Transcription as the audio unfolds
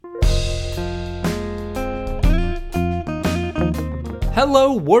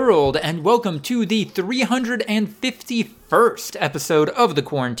Hello world, and welcome to the 351st episode of the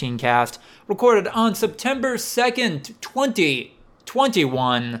Quarantine Cast, recorded on September 2nd,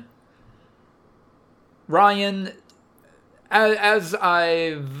 2021. Ryan, as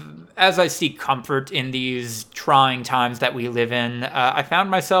I seek comfort in these trying times that we live in, I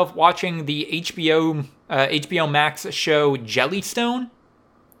found myself watching the HBO Max show Jellystone,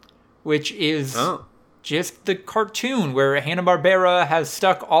 which is just the cartoon where Hanna-Barbera has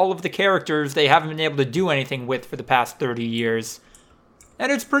stuck all of the characters they haven't been able to do anything with for the past 30 years.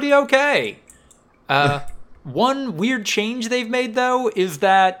 And it's pretty okay. One weird change they've made, though, is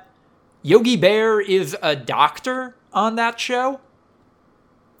that Yogi Bear is a doctor on that show.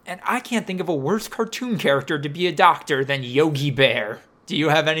 And I can't think of a worse cartoon character to be a doctor than Yogi Bear. Do you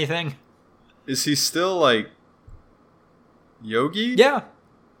have anything? Is he still, like, Yogi? Yeah.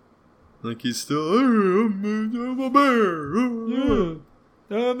 Like he's still, I'm a bear. Yeah.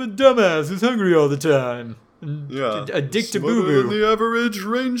 I'm a dumbass who's hungry all the time. Yeah. A dick to Smarter boo-boo. than the average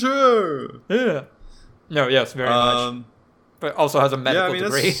ranger. Yeah. No, yes, very much. But also has a medical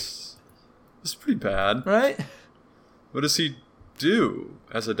degree. It's pretty bad. Right? What does he do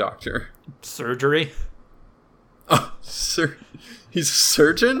as a doctor? Surgery. Oh, he's a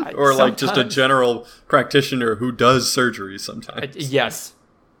surgeon? Or like just a general practitioner who does surgery sometimes? Yes.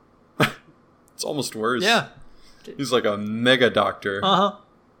 It's almost worse. Yeah. He's like a mega doctor. Uh-huh.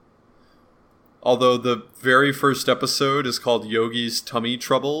 Although the very first episode is called Yogi's Tummy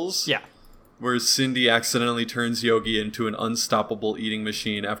Troubles. Yeah. Where Cindy accidentally turns Yogi into an unstoppable eating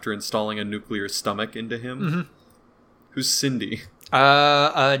machine after installing a nuclear stomach into him. Mm-hmm. Who's Cindy?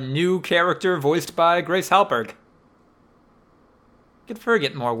 A new character voiced by Grace Helbig. Good for her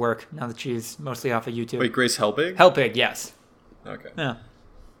getting more work now that she's mostly off of YouTube. Wait, Grace Helbig? Helbig, yes. Okay. Yeah.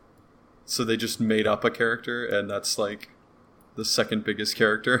 So they just made up a character, and that's like the second biggest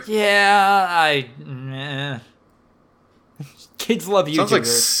character? Yeah, kids love YouTubers. Sounds like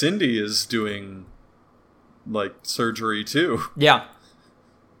Cindy is doing, like, surgery, too. Yeah.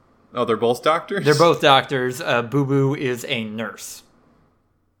 Oh, they're both doctors? They're both doctors. Boo Boo is a nurse.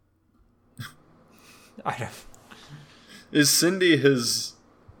 I don't... Is Cindy his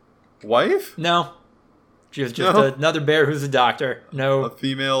wife? No. She was just another bear who's a doctor. No. A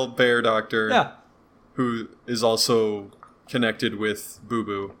female bear doctor. Yeah. Who is also connected with Boo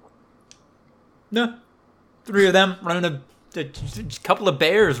Boo. No. Three of them running a couple of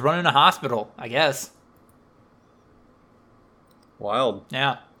bears running a hospital, I guess. Wild.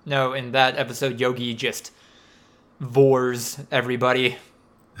 Yeah. No, in that episode, Yogi just vores everybody.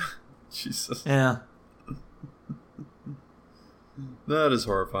 Jesus. Yeah. That is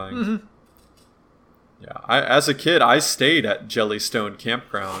horrifying. Mm-hmm. Yeah, as a kid, I stayed at Jellystone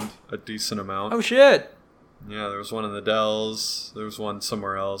Campground a decent amount. Oh, shit. Yeah, there was one in the Dells. There was one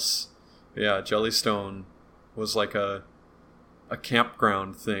somewhere else. But yeah, Jellystone was like a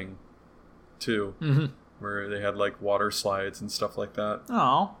campground thing, too. Mm-hmm. Where they had, like, water slides and stuff like that.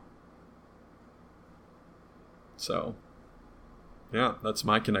 Oh. So, yeah, that's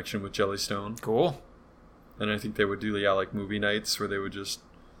my connection with Jellystone. Cool. And I think they would do, like, movie nights where they would just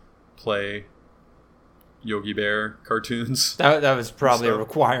play Yogi Bear cartoons. That was probably a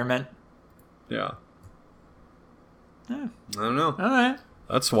requirement. Yeah. Yeah. I don't know. All right.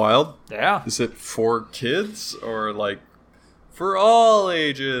 That's wild. Yeah. Is it for kids or like for all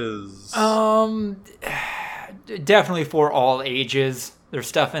ages? Definitely for all ages. There's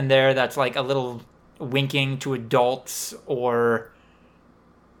stuff in there that's like a little winking to adults or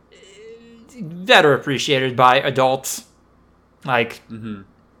that are appreciated by adults. Like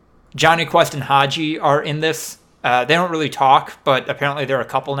Johnny Quest and Haji are in this. They don't really talk, but apparently they're a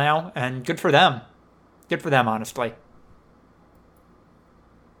couple now, and good for them. Good for them, honestly.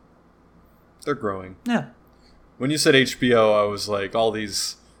 They're growing. Yeah. When you said HBO, I was like, all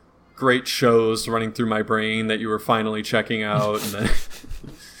these great shows running through my brain that you were finally checking out, and then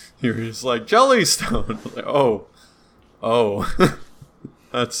you were just like, Jellystone. Like, oh.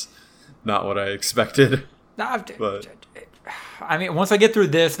 That's not what I expected. But I mean, once I get through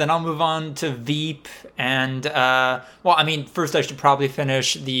this, then I'll move on to Veep, and, first I should probably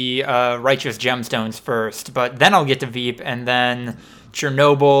finish the Righteous Gemstones first, but then I'll get to Veep, and then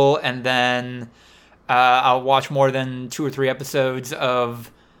Chernobyl, and then I'll watch more than 2 or 3 episodes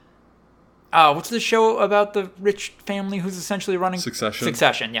of, what's the show about the rich family who's essentially running? Succession.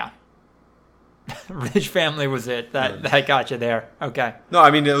 Succession, yeah. Rich family was it. That got you there. Okay. No,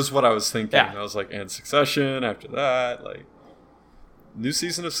 I mean, it was what I was thinking. Yeah. I was like, and Succession after that, like, new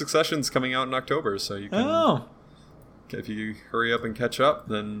season of Succession's coming out in October, so you can, if you hurry up and catch up,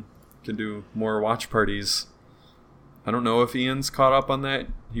 then you can do more watch parties. I don't know if Ian's caught up on that.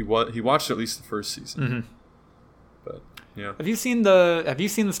 He watched at least the first season. Mm-hmm. But yeah. Have you seen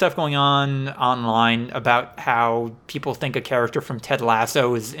the stuff going on online about how people think a character from Ted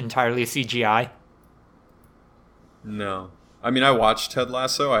Lasso is entirely CGI? No. I mean, I watched Ted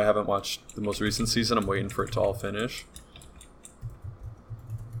Lasso. I haven't watched the most recent season. I'm waiting for it to all finish.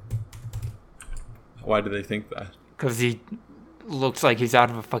 Why do they think that? Because he looks like he's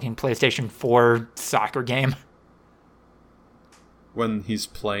out of a fucking PlayStation 4 soccer game. When he's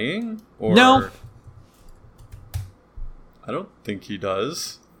playing? Or... No. I don't think he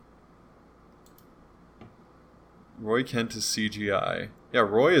does. Roy Kent is CGI. Yeah,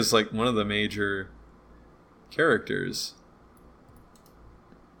 Roy is like one of the major characters.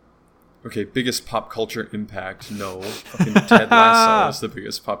 Okay, biggest pop culture impact. No. Fucking Ted Lasso is the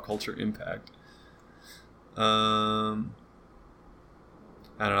biggest pop culture impact. I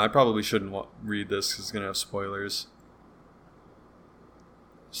don't know. I probably shouldn't read this because it's going to have spoilers.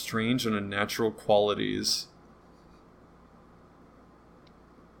 Strange and unnatural qualities.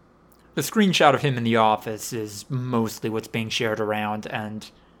 The screenshot of him in the office is mostly what's being shared around, and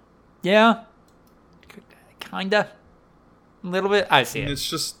yeah, kinda, a little bit. I see it. It's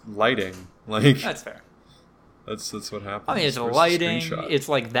just lighting. Like that's fair. That's what happens. I mean, it's lighting. It's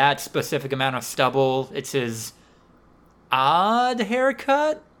like that specific amount of stubble. It's his odd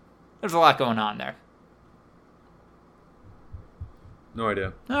haircut. There's a lot going on there. No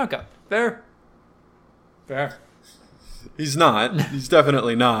idea. Okay, fair. He's not. He's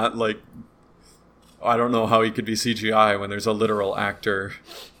definitely not. Like, I don't know how he could be CGI when there's a literal actor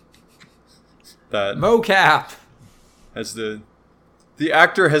that mocap has the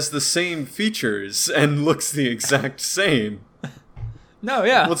actor has the same features and looks the exact same. No,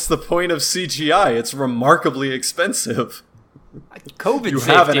 yeah. What's the point of CGI? It's remarkably expensive. COVID you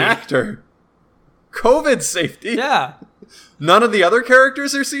safety. have an actor. COVID safety? Yeah. None of the other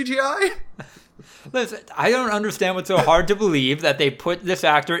characters are CGI? Listen, I don't understand what's so hard to believe that they put this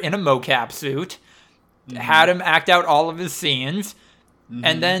actor in a mocap suit, had him act out all of his scenes,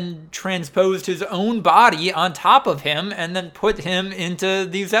 and then transposed his own body on top of him and then put him into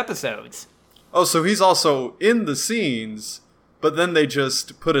these episodes. Oh, so he's also in the scenes, but then they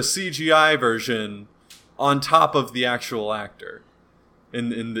just put a CGI version on top of the actual actor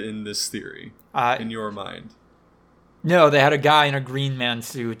in this theory, in your mind. No, they had a guy in a Green Man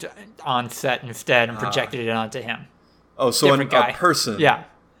suit on set instead and projected it onto him. Oh, so a person. Yeah.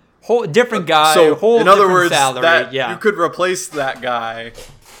 Different guy, so, whole in other different words, salary. you could replace that guy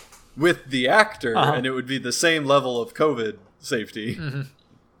with the actor, and it would be the same level of COVID safety. Mm-hmm.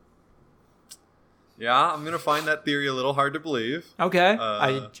 Yeah, I'm going to find that theory a little hard to believe. Okay.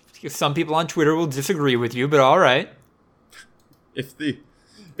 Some people on Twitter will disagree with you, but all right. If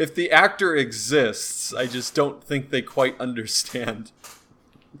the actor exists, I just don't think they quite understand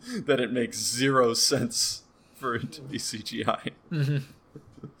that it makes zero sense for it to be CGI. Mm-hmm.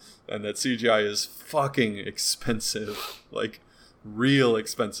 And that CGI is fucking expensive. Like, real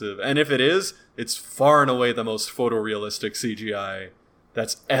expensive. And if it is, it's far and away the most photorealistic CGI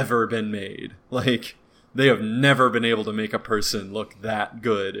that's ever been made. Like, they have never been able to make a person look that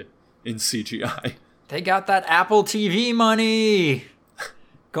good in CGI. They got that Apple TV money.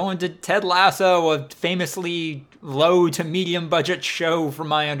 Going to Ted Lasso, a famously low to medium budget show, from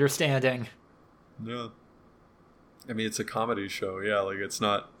my understanding. Yeah. I mean, it's a comedy show, yeah. Like, it's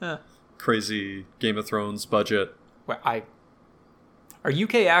not crazy Game of Thrones budget. Well, are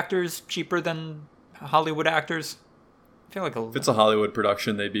UK actors cheaper than Hollywood actors? I feel like if it's a Hollywood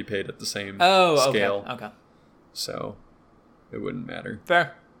production, they'd be paid at the same scale. Okay. So, it wouldn't matter.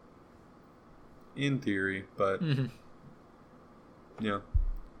 Fair. In theory, but... Yeah.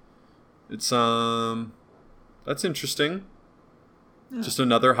 It's, that's interesting. Yeah. Just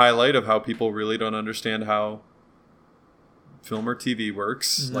another highlight of how people really don't understand how film or TV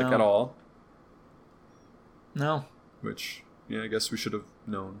works, like, at all. No. Which, yeah, I guess we should have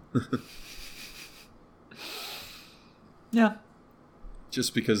known. Yeah.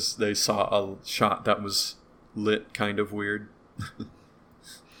 Just because they saw a shot that was lit kind of weird.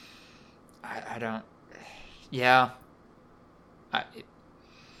 I don't... Yeah. I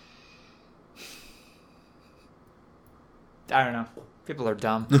don't know. People are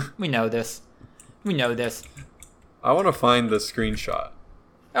dumb. We know this. I want to find the screenshot.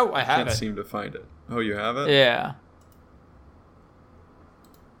 Oh, I have it. Can't seem to find it. Oh, you have it? Yeah.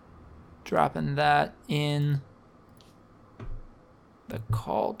 Dropping that in the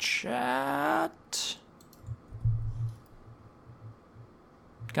call chat.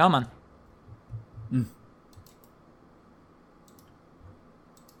 Come on.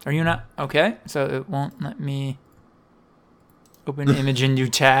 Are you not? Okay, so it won't let me... Open image in new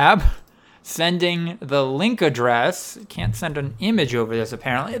tab. Sending the link address. Can't send an image over this,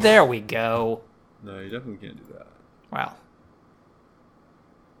 apparently. There we go. No, you definitely can't do that. Wow.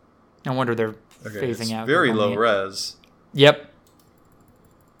 No wonder they're phasing it's out. Very low res. Yep.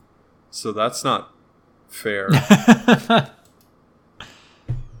 So that's not fair. How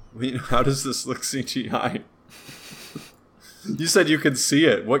does this look CGI? You said you could see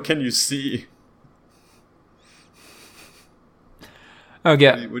it. What can you see?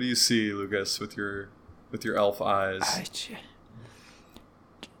 Okay. What do you see, Lucas, with your elf eyes?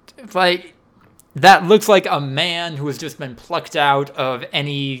 Like, that looks like a man who has just been plucked out of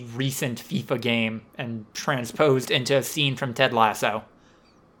any recent FIFA game and transposed into a scene from Ted Lasso.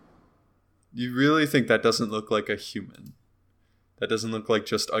 You really think that doesn't look like a human? That doesn't look like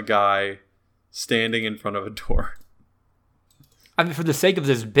just a guy standing in front of a door? I mean, for the sake of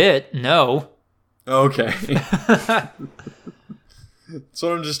this bit, no. Okay. That's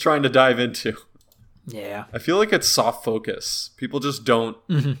what I'm just trying to dive into. Yeah. I feel like it's soft focus. People just don't...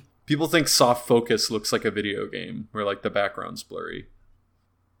 Mm-hmm. People think soft focus looks like a video game where like the background's blurry.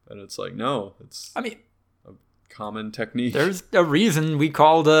 And it's like, no, it's a common technique. There's a reason we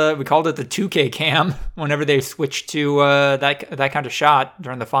called it the 2K cam whenever they switched to that kind of shot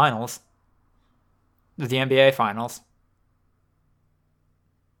during the finals. The NBA finals.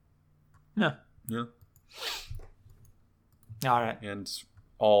 Yeah. Yeah. All right. And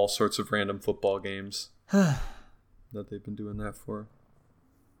all sorts of random football games that they've been doing that for.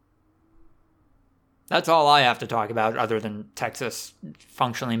 That's all I have to talk about other than Texas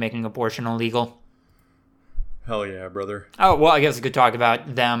functionally making abortion illegal. Hell yeah, brother. Oh, well, I guess we could talk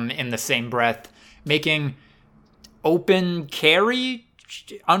about them in the same breath making open carry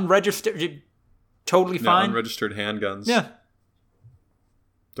unregistered totally fine. Unregistered handguns. Yeah.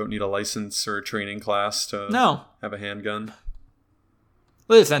 Don't need a license or a training class to have a handgun.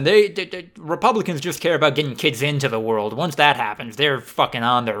 Listen, they Republicans just care about getting kids into the world. Once that happens, they're fucking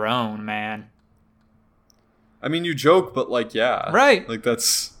on their own, man. I mean, you joke, but like, yeah. Right. Like,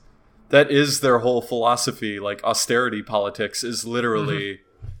 that is their whole philosophy. Like, austerity politics is literally,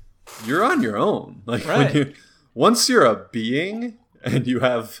 you're on your own. Like, right. Once you're a being and you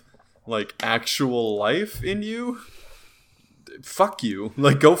have, like, actual life in you, fuck you.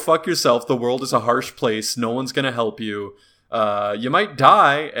 Like, go fuck yourself. The world is a harsh place. No one's gonna help you. You might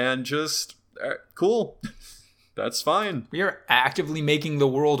die and just cool. That's fine. We are actively making the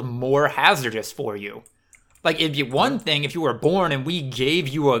world more hazardous for you. Like, it'd be one thing if you were born and we gave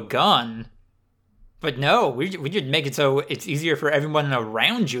you a gun. But no, we just make it so it's easier for everyone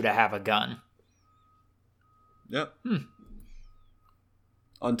around you to have a gun. Yeah.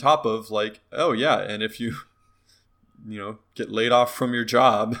 On top of, like, oh yeah, and if you get laid off from your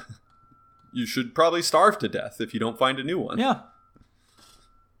job, you should probably starve to death if you don't find a new one. Yeah.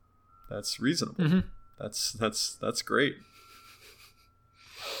 That's reasonable. Mm-hmm. That's great.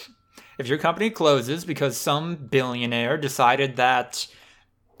 If your company closes because some billionaire decided that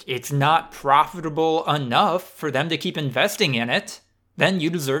it's not profitable enough for them to keep investing in it, then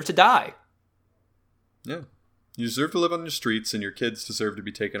you deserve to die. Yeah. You deserve to live on your streets, and your kids deserve to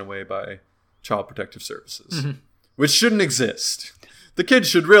be taken away by Child Protective Services. Mm-hmm. Which shouldn't exist. The kids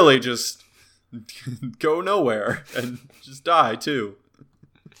should really just go nowhere and just die, too.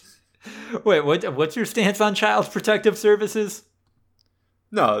 Wait, what's your stance on Child Protective Services?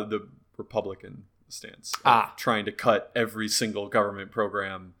 No, the Republican stance. Trying to cut every single government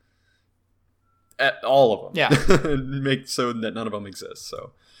program, all of them. Yeah. And make so that none of them exist.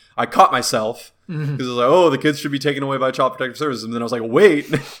 So I caught myself because I was like, oh, the kids should be taken away by Child Protective Services. And then I was like, wait,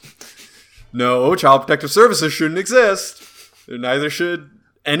 no, Child Protective Services shouldn't exist. Neither should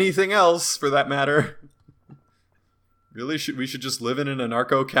anything else, for that matter. Really, we should just live in an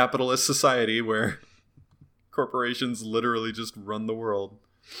anarcho-capitalist society where corporations literally just run the world.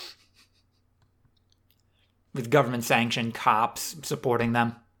 With government-sanctioned cops supporting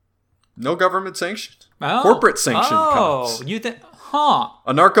them. No government sanctioned. Oh. Corporate sanctioned cops. Oh, you think? Huh.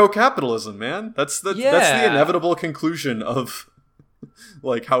 Anarcho-capitalism, man. That's the inevitable conclusion of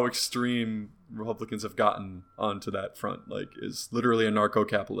like how extreme Republicans have gotten onto that front. Like, is literally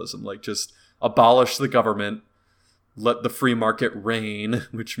anarcho-capitalism. Like, just abolish the government, let the free market reign,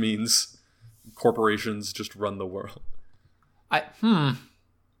 which means corporations just run the world. I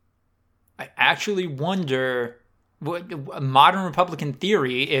actually wonder what modern Republican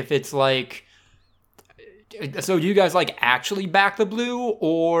theory, if it's like, so do you guys like actually back the blue,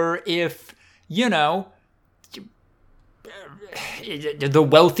 or if, the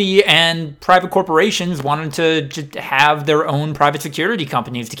wealthy and private corporations wanted to just have their own private security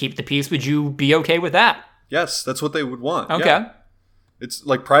companies to keep the peace, would you be okay with that? Yes, that's what they would want. Okay. Yeah. It's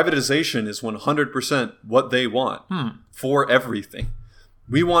like privatization is 100% what they want for everything.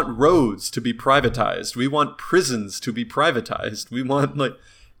 We want roads to be privatized. We want prisons to be privatized. We want, like,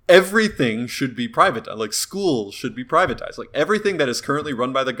 everything should be privatized. Like, schools should be privatized. Like, everything that is currently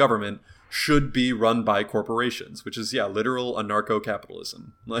run by the government should be run by corporations, which is, literal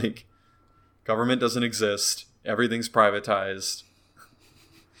anarcho-capitalism. Like, government doesn't exist. Everything's privatized.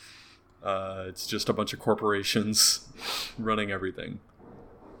 It's just a bunch of corporations running everything.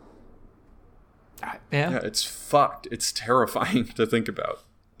 Yeah, it's fucked. It's terrifying to think about.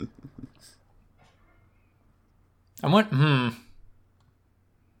 I wonder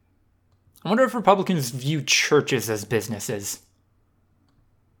if Republicans view churches as businesses.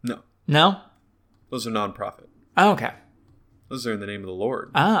 No. No? Those are nonprofit. Oh, okay. Those are in the name of the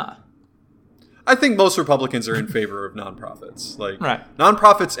Lord. Ah. I think most Republicans are in favor of nonprofits. Like, right.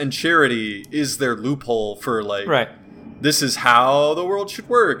 Nonprofits and charity is their loophole for, like, right. This is how the world should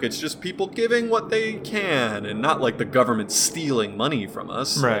work. It's just people giving what they can and not, like, the government stealing money from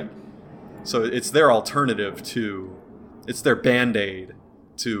us. Right. So it's their alternative to, it's their Band-Aid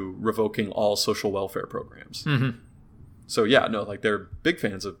to revoking all social welfare programs. Mm-hmm. So, like, they're big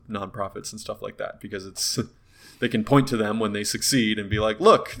fans of nonprofits and stuff like that because it's... They can point to them when they succeed and be like,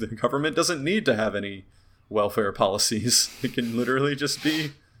 look, the government doesn't need to have any welfare policies. It can literally just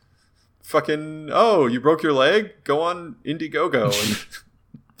be fucking, oh, you broke your leg? Go on Indiegogo and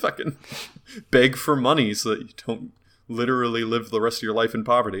fucking beg for money so that you don't literally live the rest of your life in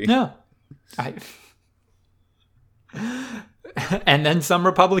poverty. No. And then some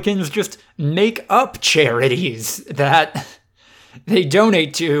Republicans just make up charities that they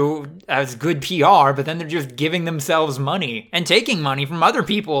donate to as good PR, but then they're just giving themselves money and taking money from other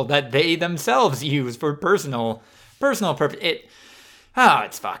people that they themselves use for personal purpose.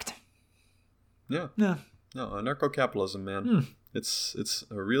 It's fucked. Yeah. No, anarcho-capitalism, man. It's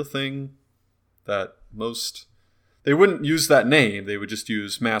a real thing that they wouldn't use that name. They would just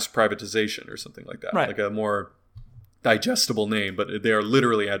use mass privatization or something like that. Right. Like a more digestible name, but they are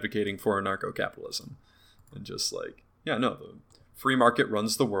literally advocating for anarcho-capitalism. And just like, the free market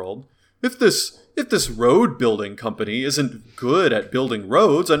runs the world. If this road building company isn't good at building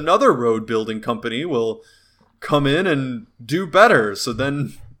roads, another road building company will come in and do better. So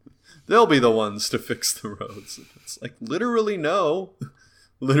then they'll be the ones to fix the roads. It's like, literally no.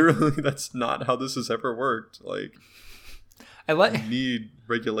 Literally, that's not how this has ever worked. Like, you need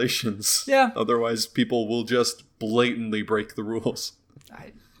regulations. Yeah. Otherwise, people will just blatantly break the rules.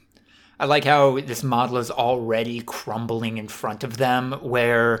 I like how this model is already crumbling in front of them,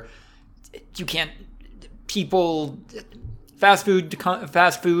 where you can't, fast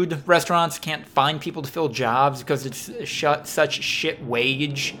food restaurants can't find people to fill jobs because it's such shit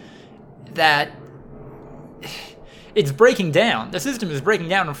wage that it's breaking down. The system is breaking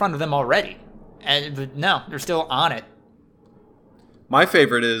down in front of them already. But no, they're still on it. My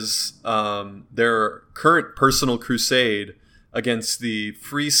favorite is their current personal crusade against the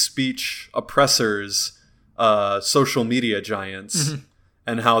free speech oppressors, social media giants,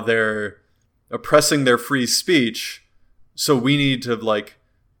 and how they're oppressing their free speech. So we need to, like,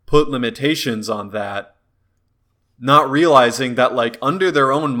 put limitations on that, not realizing that, like, under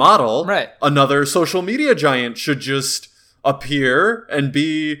their own model, another social media giant should just appear and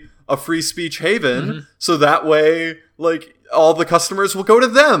be a free speech haven. So that way, like, all the customers will go to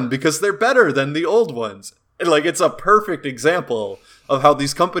them because they're better than the old ones. Like, it's a perfect example of how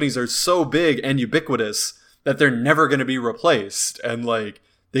these companies are so big and ubiquitous that they're never going to be replaced. And, like,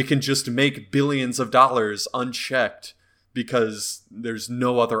 they can just make billions of dollars unchecked because there's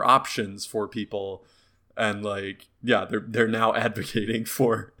no other options for people. And, like, they're now advocating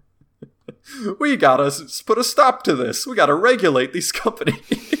for, we gotta put a stop to this. We gotta regulate these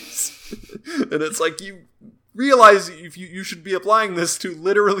companies. And it's like, you realize you should be applying this to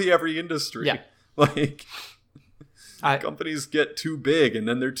literally every industry. Yeah. Like, companies get too big and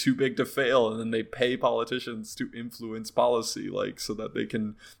then they're too big to fail, and then they pay politicians to influence policy, like, so that they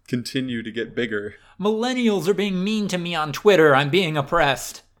can continue to get bigger. Millennials are being mean to me on Twitter. I'm being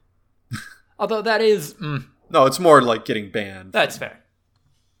oppressed. Although that is... No, it's more like getting banned. That's fair.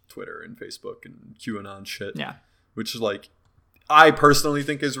 Twitter and Facebook and QAnon shit. Yeah. Which, like, I personally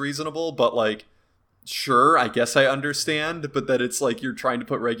think is reasonable, but, like, sure, I guess I understand, but that it's like you're trying to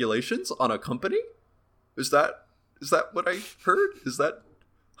put regulations on a company? Is that what I heard? Is that...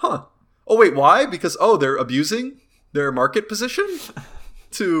 Huh. Oh, wait, why? Because, they're abusing their market position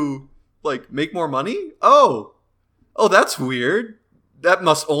to, like, make more money? Oh, that's weird. That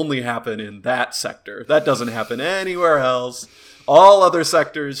must only happen in that sector. That doesn't happen anywhere else. All other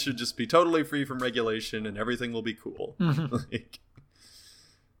sectors should just be totally free from regulation, and everything will be cool. Like,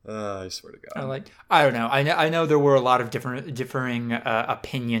 I swear to God. I don't know. I know there were a lot of differing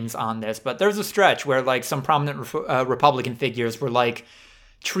opinions on this, but there's a stretch where like some prominent Republican figures were like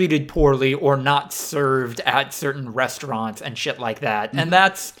treated poorly or not served at certain restaurants and shit like that. And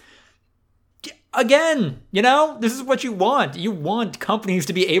that's, again, this is what you want. You want companies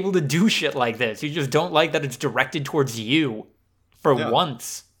to be able to do shit like this. You just don't like that it's directed towards you for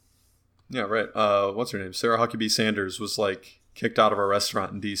once. Yeah, right. What's her name? Sarah Huckabee Sanders was like kicked out of a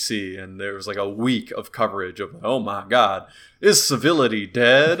restaurant in DC, and there was like a week of coverage of, oh my God, is civility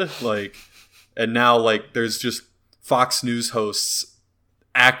dead? Like, and now like there's just Fox News hosts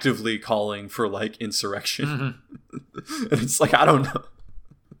actively calling for like insurrection. And it's like, I don't know.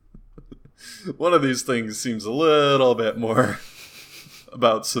 One of these things seems a little bit more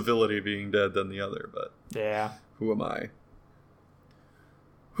about civility being dead than the other, but yeah. Who am I?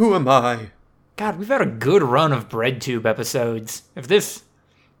 Who am I? God, we've had a good run of BreadTube episodes. If this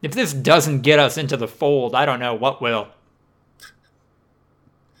doesn't get us into the fold, I don't know what will.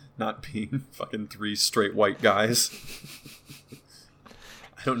 Not being fucking 3 straight white guys.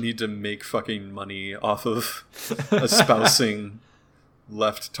 I don't need to make fucking money off of espousing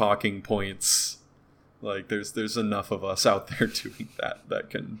left talking points. Like, there's enough of us out there doing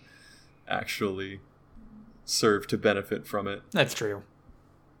that can actually serve to benefit from it. That's true.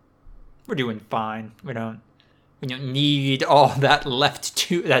 We're doing fine. We don't need all that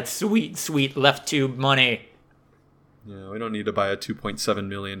that sweet left tube money. Yeah, we don't need to buy a $2.7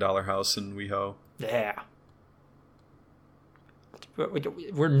 million house in WeHo. Yeah.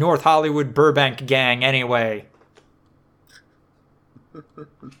 We're North Hollywood Burbank gang anyway.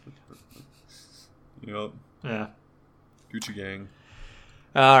 Yep. Yeah. Gucci gang.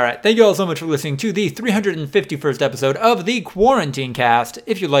 All right. Thank you all so much for listening to the 351st episode of the Quarantine Cast.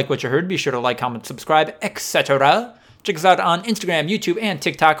 If you like what you heard, be sure to like, comment, subscribe, etc. Check us out on Instagram, YouTube, and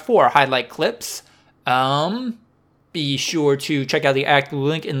TikTok for highlight clips. Be sure to check out the ActBlue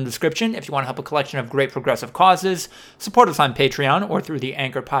link in the description if you want to help a collection of great progressive causes. Support us on Patreon or through the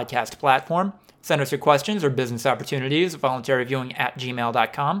Anchor podcast platform. Send us your questions or business opportunities,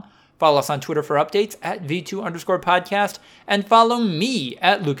 voluntaryviewing@gmail.com. Follow us on Twitter for updates at V2_podcast, and follow me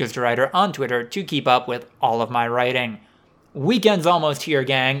at Lucas DeRuyter on Twitter to keep up with all of my writing. Weekend's almost here,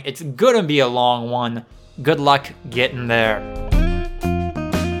 gang. It's gonna be a long one. Good luck getting there.